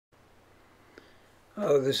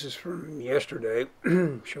Oh, this is from yesterday,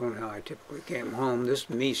 showing how I typically came home. This is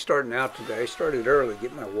me starting out today. Started early,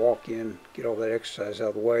 get my walk in, get all that exercise out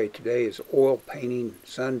of the way. Today is oil painting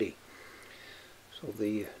Sunday, so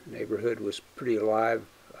the neighborhood was pretty alive.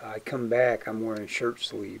 I come back, I'm wearing shirt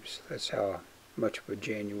sleeves. That's how much of a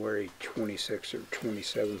January 26th or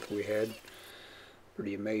 27th we had.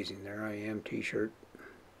 Pretty amazing. There I am, t-shirt,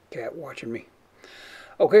 cat watching me.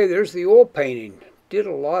 Okay, there's the oil painting. Did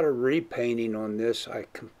a lot of repainting on this. I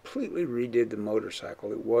completely redid the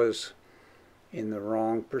motorcycle. It was in the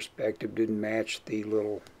wrong perspective, didn't match the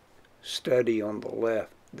little study on the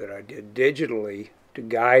left that I did digitally to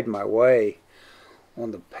guide my way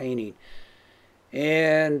on the painting.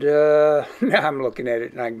 And now I'm looking at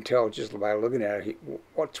it and I can tell just by looking at it,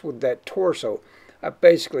 what's with that torso? I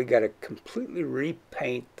basically got to completely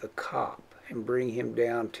repaint the cop and bring him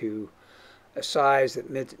down to a size that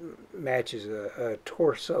matches a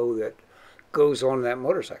torso that goes on that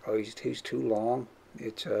motorcycle. He's too long.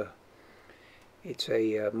 It's a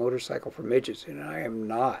motorcycle for midgets, and I am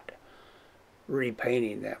not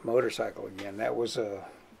repainting that motorcycle again. That was the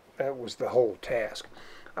whole task.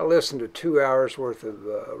 I listened to 2 hours worth of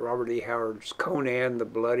Robert E. Howard's Conan, the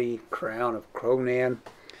Bloody Crown of Conan.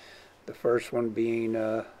 The first one being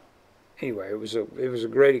anyway, it was a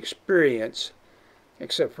great experience,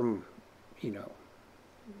 except from you know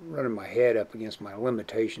running my head up against my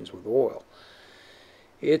limitations with oil.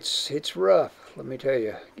 It's rough, let me tell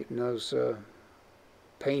you, getting those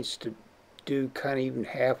paints to do kind of even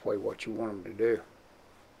halfway what you want them to do.